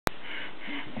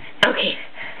Okay,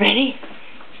 ready?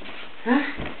 Huh?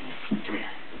 Come here.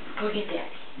 Go get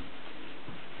Daddy.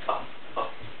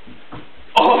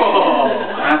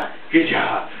 Oh! Good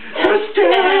job. Touchdown!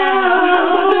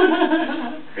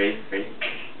 Ready? Ready?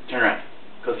 Turn around.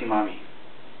 Go see Mommy.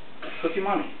 Go see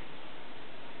Mommy.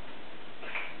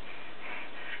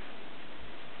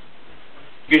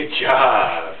 Good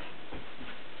job.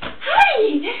 Hi!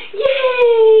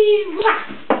 Yay!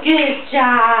 Good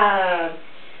job.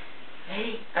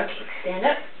 Ready? Okay, stand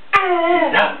up.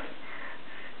 Stand up.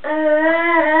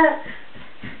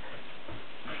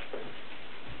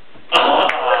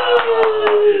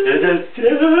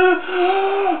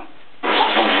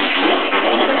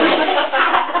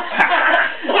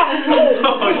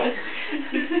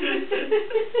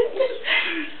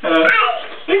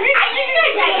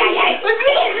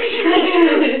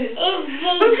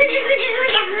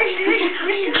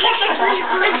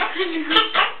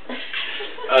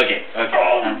 Okay, okay.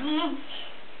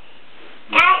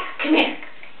 Come here.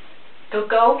 Go,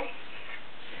 go.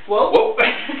 Whoa. Whoa.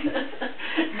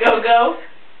 Go, go.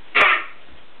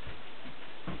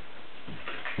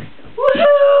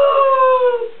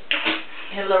 Woohoo!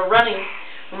 A little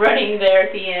running there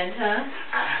at the end, huh?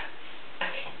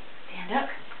 Okay, stand up.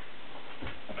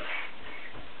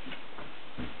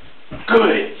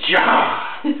 Good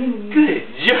job. Good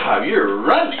job. You're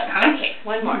running, huh? Okay,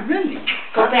 one more. You're running.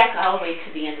 Go back all the way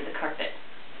to the end of the carpet.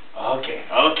 Okay,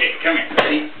 okay. Come here.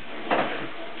 Ready?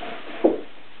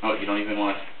 Oh, you don't even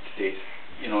want to stay.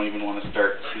 You don't even want to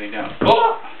start sitting down.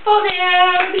 Oh! Fall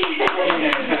down. You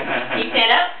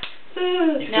stand up?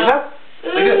 You stand up?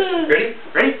 Like this. Ready?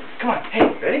 Ready? Come on. Hey,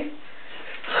 ready?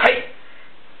 Hi.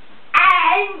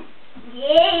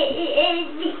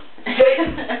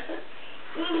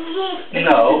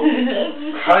 No.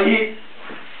 Hi.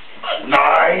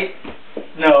 Night.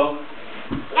 No.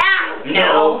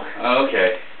 No. Okay.